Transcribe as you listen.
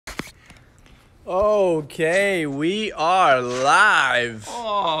Okay, we are live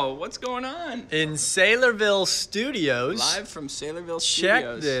Oh, what's going on? in Saylorville Studios. Live from Saylorville Check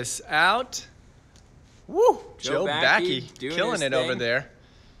Studios. this out. Woo! Joe Backey doing killing his it over thing. there.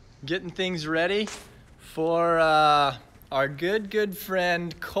 Getting things ready for our good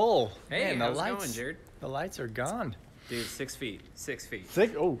friend Cole. Hey, Man, how's it going, Jared? The lights are gone. Dude, 6 feet. 6 feet.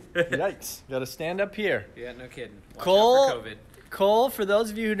 Oh, yikes. Got to stand up here. Yeah, no kidding. Watch Cole, out for COVID. Cole, for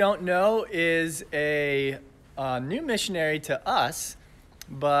those of you who don't know, is a new missionary to us.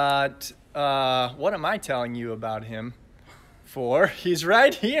 But what am I telling you about him for? He's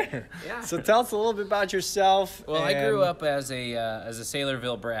right here. Yeah. So tell us a little bit about yourself. Well, I grew up as a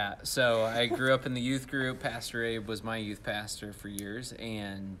Saylorville brat. So I grew up in the youth group. Pastor Abe was my youth pastor for years,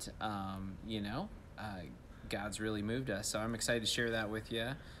 and God's really moved us. So I'm excited to share that with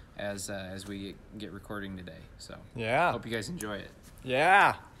you as we get recording today. So Yeah. hope you guys enjoy it.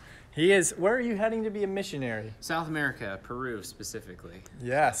 Yeah. He is. Where are you heading to be a missionary? South America, Peru specifically.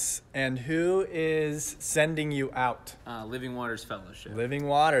 Yes. And who is sending you out? Living Waters Fellowship. Living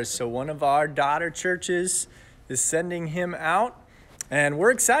Waters. So one of our daughter churches is sending him out, and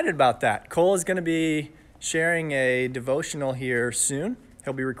we're excited about that. Cole is going to be sharing a devotional here soon.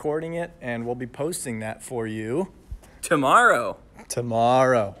 He'll be recording it, and we'll be posting that for you Tomorrow.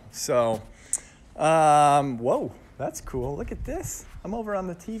 So, whoa, that's cool. Look at this. I'm over on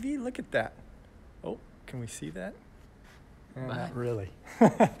the TV. Look at that. Oh, can we see that? Not really.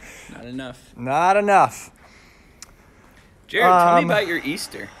 Not enough. Not enough. Jared, tell me about your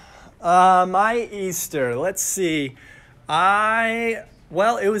Easter. My Easter, let's see.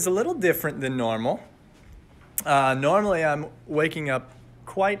 Well, it was a little different than normal. Normally, I'm waking up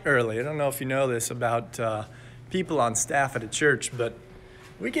quite early. I don't know if you know this about people on staff at a church, but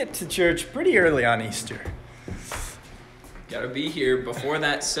we get to church pretty early on Easter. Got to be here before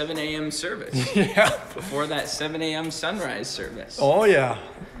that 7 a.m. service. Yeah. Before that 7 a.m. sunrise service. Oh, yeah.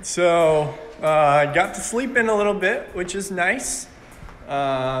 So I got to sleep in a little bit, which is nice.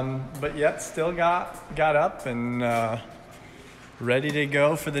 But yet still got up and ready to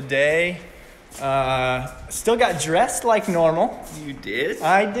go for the day. Still got dressed like normal. You did?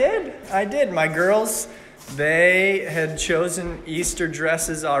 I did. My girls, they had chosen Easter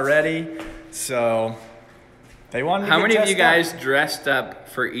dresses already, so they wanted to How get many of you dressed guys up. dressed up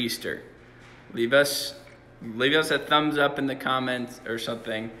for Easter? Leave us a thumbs up in the comments or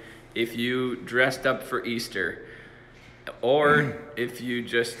something if you dressed up for Easter. Or if you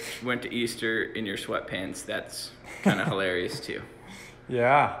just went to Easter in your sweatpants. That's kind of hilarious too.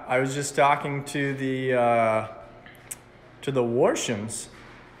 Yeah, I was just talking to the Warshams,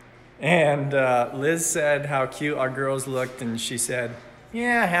 and Liz said how cute our girls looked, and she said,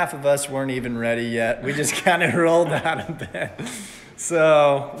 yeah, half of us weren't even ready yet. We just kind of rolled out of bed.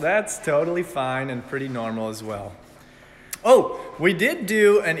 So that's totally fine and pretty normal as well. Oh, we did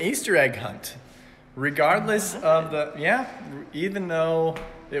do an Easter egg hunt. Regardless of even though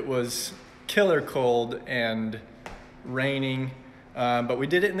it was killer cold and raining, but we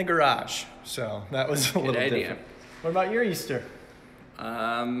did it in the garage, so that was a little different. What about your Easter?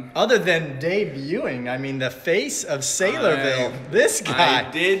 Other than debuting, I mean, the face of Saylorville, this guy. I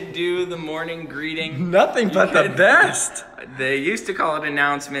did do the morning greeting. Nothing but the best. They used to call it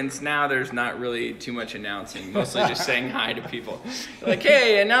announcements. Now there's not really too much announcing. Mostly just saying hi to people. Like,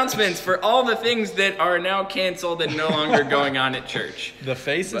 hey, announcements for all the things that are now canceled and no longer going on at church. The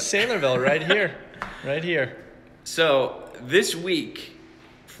face of Saylorville right here. Right here. So this week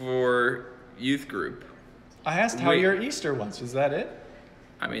for youth group. I asked how your Easter was. Was that it?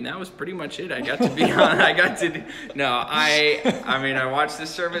 I mean, that was pretty much it. I got to be on. I watched the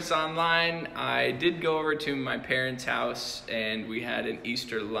service online. I did go over to my parents' house, and we had an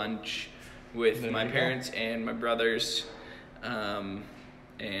Easter lunch with my parents and my brothers. And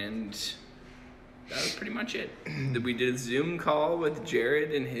that was pretty much it. We did a Zoom call with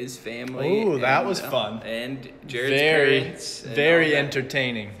Jared and his family. Oh, that was fun. And Jared's parents. And very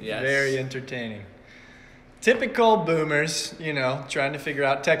entertaining. Yes. Very entertaining. Typical boomers, trying to figure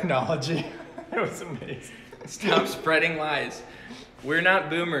out technology. It was amazing. Stop spreading lies. We're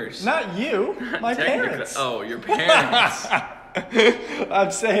not boomers. Not you, my parents. Oh, your parents. I'm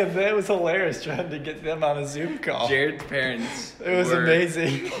saying that it was hilarious trying to get them on a Zoom call. Jared's parents. It was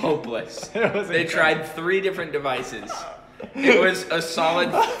amazing. Hopeless. They incredible. Tried 3 different devices. It was a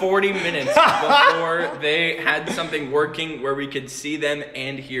solid 40 minutes before they had something working where we could see them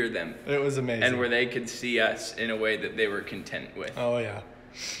and hear them. It was amazing. And where they could see us in a way that they were content with. Oh, yeah.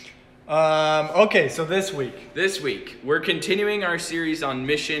 Okay, so this week. We're continuing our series on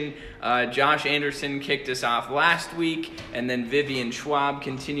mission. Josh Anderson kicked us off last week, and then Vivian Schwab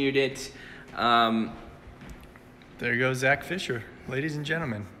continued it. There goes Zach Fisher. Ladies and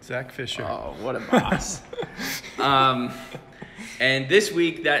gentlemen, Zach Fisher. Oh, what a boss. And this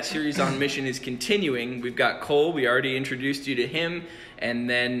week, that series on mission is continuing. We've got Cole. We already introduced you to him. And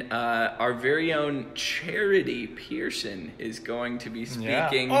then our very own Charity Pearson is going to be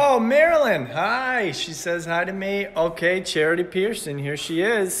speaking. Yeah. Oh, Marilyn. Hi. She says hi to me. Okay, Charity Pearson. Here she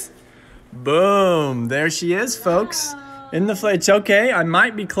is. Boom. There she is, folks. In the It's okay. I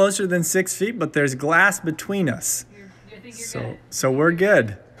might be closer than 6 feet, but there's glass between us. So we're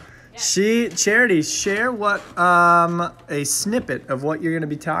good. Yeah. Charity, share what a snippet of what you're going to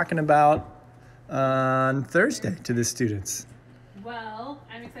be talking about on Thursday to the students. Well,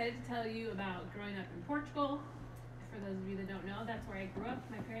 I'm excited to tell you about growing up in Portugal. For those of you that don't know, that's where I grew up.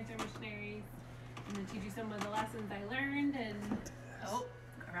 My parents are missionaries. I'm going to teach you some of the lessons I learned and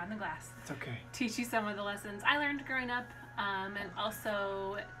around the glass. It's okay. Teach you some of the lessons I learned growing up, and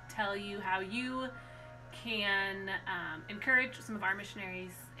also tell you how you can encourage some of our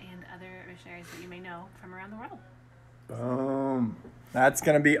missionaries and other missionaries that you may know from around the world. Boom. That's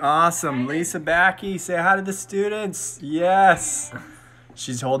going to be awesome. Lisa Backey, say hi to the students. Yes.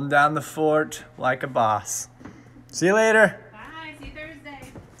 She's holding down the fort like a boss. See you later. Bye. See you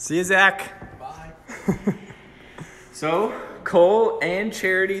Thursday. See you, Zach. Bye. So, Cole and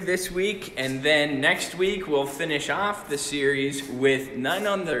Charity this week, and then next week we'll finish off the series with none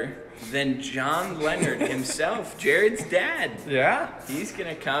other than John Leonard himself, Jared's dad. Yeah? He's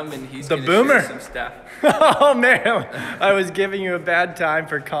going to come and he's the going to boomer. share some stuff. Oh, man. I was giving you a bad time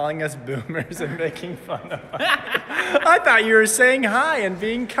for calling us boomers and making fun of us. I thought you were saying hi and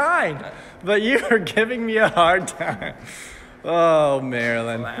being kind, but you were giving me a hard time. Oh,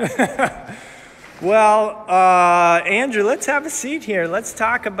 Marilyn. Well, Andrew, let's have a seat here. Let's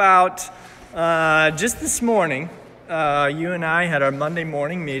talk about just this morning. You and I had our Monday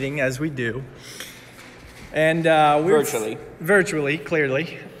morning meeting, as we do. And virtually,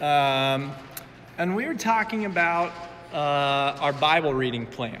 clearly. And we were talking about our Bible reading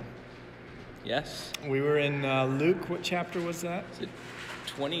plan. Yes. We were in Luke. What chapter was that? Is it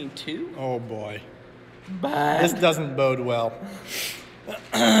 22? Oh, boy. Bye. This doesn't bode well.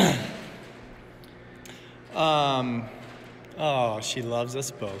 Oh, she loves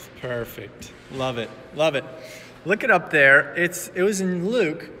us both. Perfect. Love it. Love it. Look it up there. It was in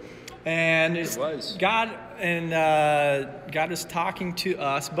Luke, and it was. God is talking to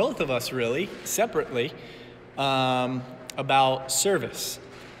us, both of us really, separately, about service.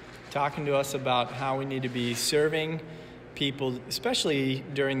 Talking to us about how we need to be serving people, especially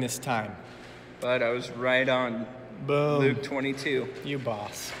during this time. But I was right on. Boom. Luke 22. You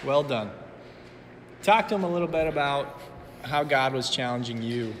boss. Well done. Talk to him a little bit about how God was challenging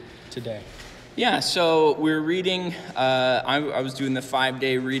you today. Yeah, so we're reading, I was doing the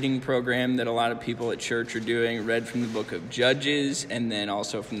 5-day reading program that a lot of people at church are doing, read from the book of Judges and then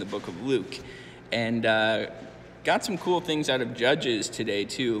also from the book of Luke. And got some cool things out of Judges today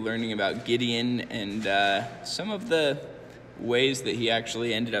too, learning about Gideon and some of the ways that he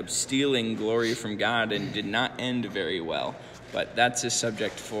actually ended up stealing glory from God and did not end very well. But that's a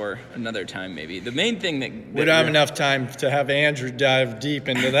subject for another time, maybe. The main thing that we don't have enough time to have Andrew dive deep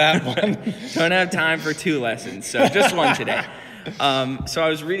into that one. Don't have time for 2 lessons, so just one today. So I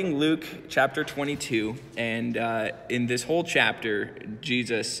was reading Luke chapter 22, and in this whole chapter,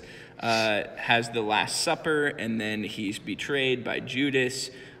 Jesus has the Last Supper, and then he's betrayed by Judas.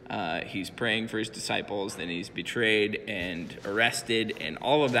 He's praying for his disciples, then he's betrayed and arrested, and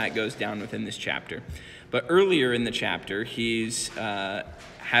all of that goes down within this chapter. But earlier in the chapter, he's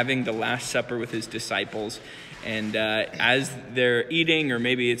having the Last Supper with his disciples, and as they're eating, or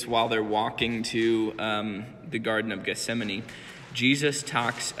maybe it's while they're walking to the Garden of Gethsemane, Jesus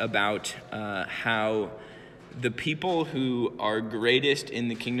talks about how the people who are greatest in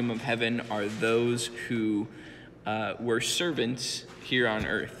the kingdom of heaven are those who were servants here on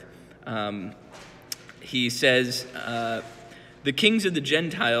earth. He says, the kings of the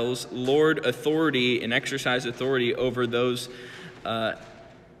Gentiles lord authority and exercise authority over those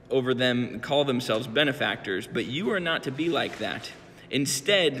over them, call themselves benefactors, but you are not to be like that.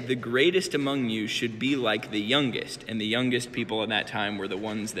 Instead, the greatest among you should be like the youngest, and the youngest people at that time were the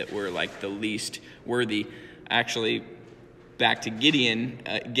ones that were like the least worthy. Actually, back to Gideon,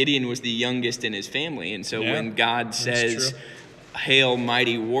 Gideon was the youngest in his family, and so when God says, "Hail,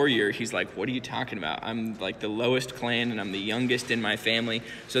 mighty warrior," he's like, what are you talking about? I'm like the lowest clan, and I'm the youngest in my family.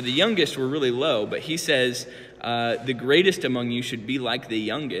 So the youngest were really low, but he says, the greatest among you should be like the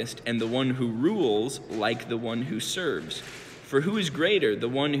youngest, and the one who rules like the one who serves. For who is greater, the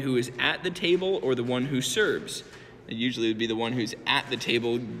one who is at the table or the one who serves? usually would be the one who's at the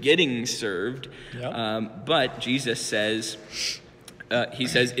table getting served. Yep. But Jesus says, he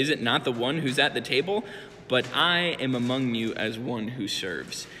says, is it not the one who's at the table? But I am among you as one who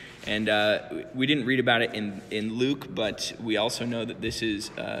serves. And we didn't read about it in Luke, but we also know that this is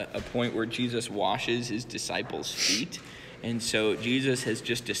a point where Jesus washes his disciples' feet. And so Jesus has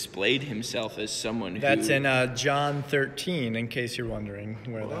just displayed himself as someone who... That's in John 13, in case you're wondering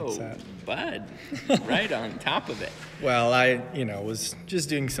where that's at. Bud, right on top of it. Well, I, was just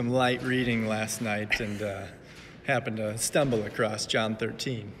doing some light reading last night and happened to stumble across John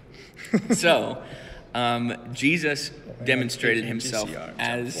 13. So, Jesus demonstrated himself PCR,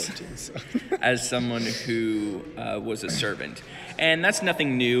 as 14, so. as someone who was a servant. And that's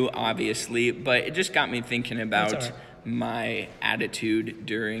nothing new, obviously, but it just got me thinking about my attitude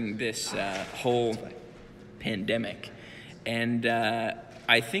during this whole pandemic. And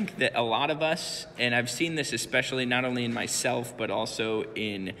I think that a lot of us, and I've seen this especially not only in myself, but also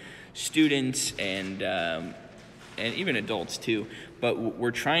in students and even adults too, but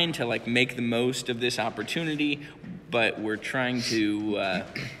we're trying to make the most of this opportunity, but we're trying to,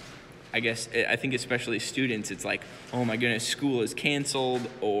 I think especially students, it's like, oh my goodness, school is canceled,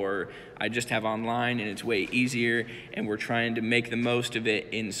 or I just have online and it's way easier, and we're trying to make the most of it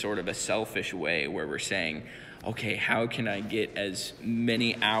in sort of a selfish way where we're saying, okay, how can I get as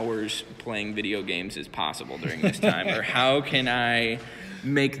many hours playing video games as possible during this time? Or how can I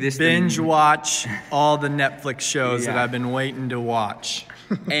make this binge watch all the Netflix shows that I've been waiting to watch?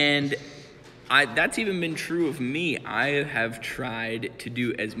 And that's even been true of me. I have tried to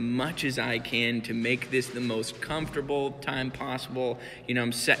do as much as I can to make this the most comfortable time possible.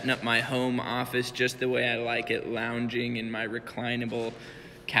 I'm setting up my home office just the way I like it, lounging in my reclinable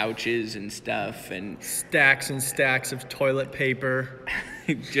couches and stuff, and stacks and stacks of toilet paper.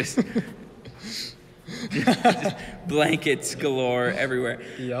 just blankets galore everywhere.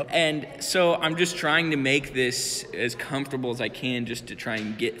 Yep. And so I'm just trying to make this as comfortable as I can just to try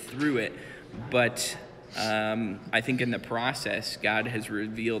and get through it. But I think in the process, God has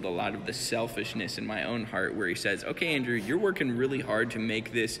revealed a lot of the selfishness in my own heart where he says, okay, Andrew, you're working really hard to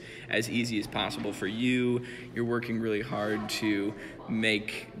make this as easy as possible for you. You're working really hard to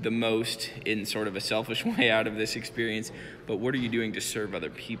make the most in sort of a selfish way out of this experience. But what are you doing to serve other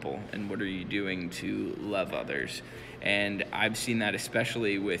people? And what are you doing to love others? And I've seen that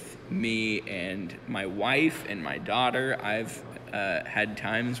especially with me and my wife and my daughter. I've had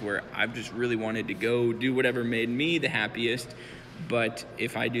times where I've just really wanted to go do whatever made me the happiest, but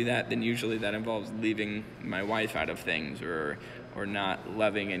if I do that, then usually that involves leaving my wife out of things or not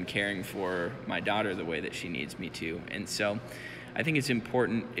loving and caring for my daughter the way that she needs me to. And so I think it's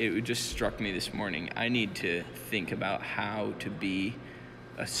important. It just struck me this morning. I need to think about how to be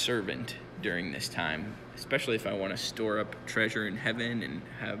a servant during this time, especially if I want to store up treasure in heaven and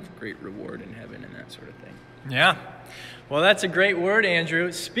have great reward in heaven and that sort of thing. Yeah. Well, that's a great word,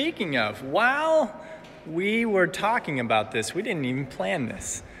 Andrew. Speaking of, while we were talking about this, we didn't even plan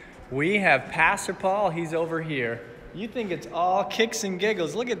this. We have Pastor Paul. He's over here. You think it's all kicks and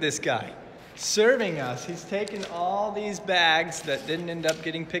giggles. Look at this guy serving us. He's taking all these bags that didn't end up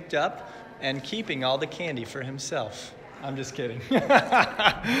getting picked up and keeping all the candy for himself. I'm just kidding.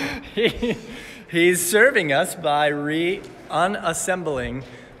 He's serving us by unassembling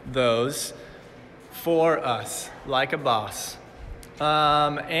those for us like a boss.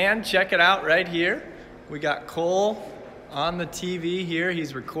 And check it out right here. We got Cole on the TV here.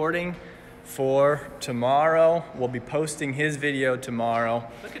 He's recording for tomorrow. We'll be posting his video tomorrow.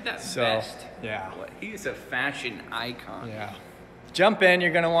 Look at that vest. Yeah. He's a fashion icon. Yeah. Jump in.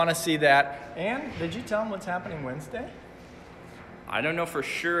 You're going to want to see that. And did you tell him what's happening Wednesday? I don't know for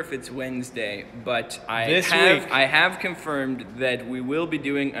sure if it's Wednesday, but I week. have confirmed that we will be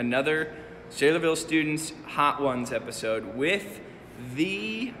doing another Saylorville Students Hot Ones episode with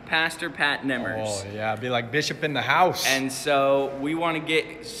the Pastor Pat Nemmers. Oh, yeah. Be like Bishop in the house. And so we want to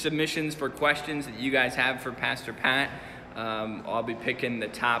get submissions for questions that you guys have for Pastor Pat. I'll be picking the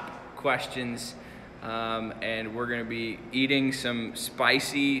top questions, and we're going to be eating some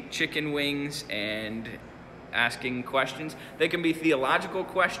spicy chicken wings and asking questions. They can be theological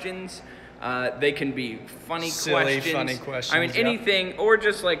questions. They can be funny questions. I mean, anything, or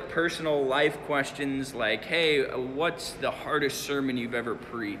just like personal life questions like, hey, what's the hardest sermon you've ever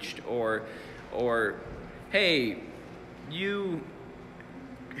preached? Or hey, you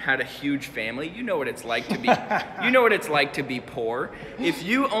had a huge family. You know what it's like to be, you know what it's like to be poor. If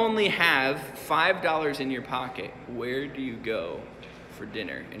you only have $5 in your pocket, where do you go for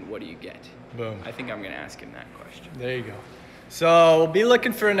dinner and what do you get? Boom. I think I'm going to ask him that question. There you go. So we'll be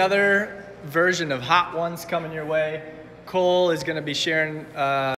looking for another version of Hot Ones coming your way. Cole is going to be sharing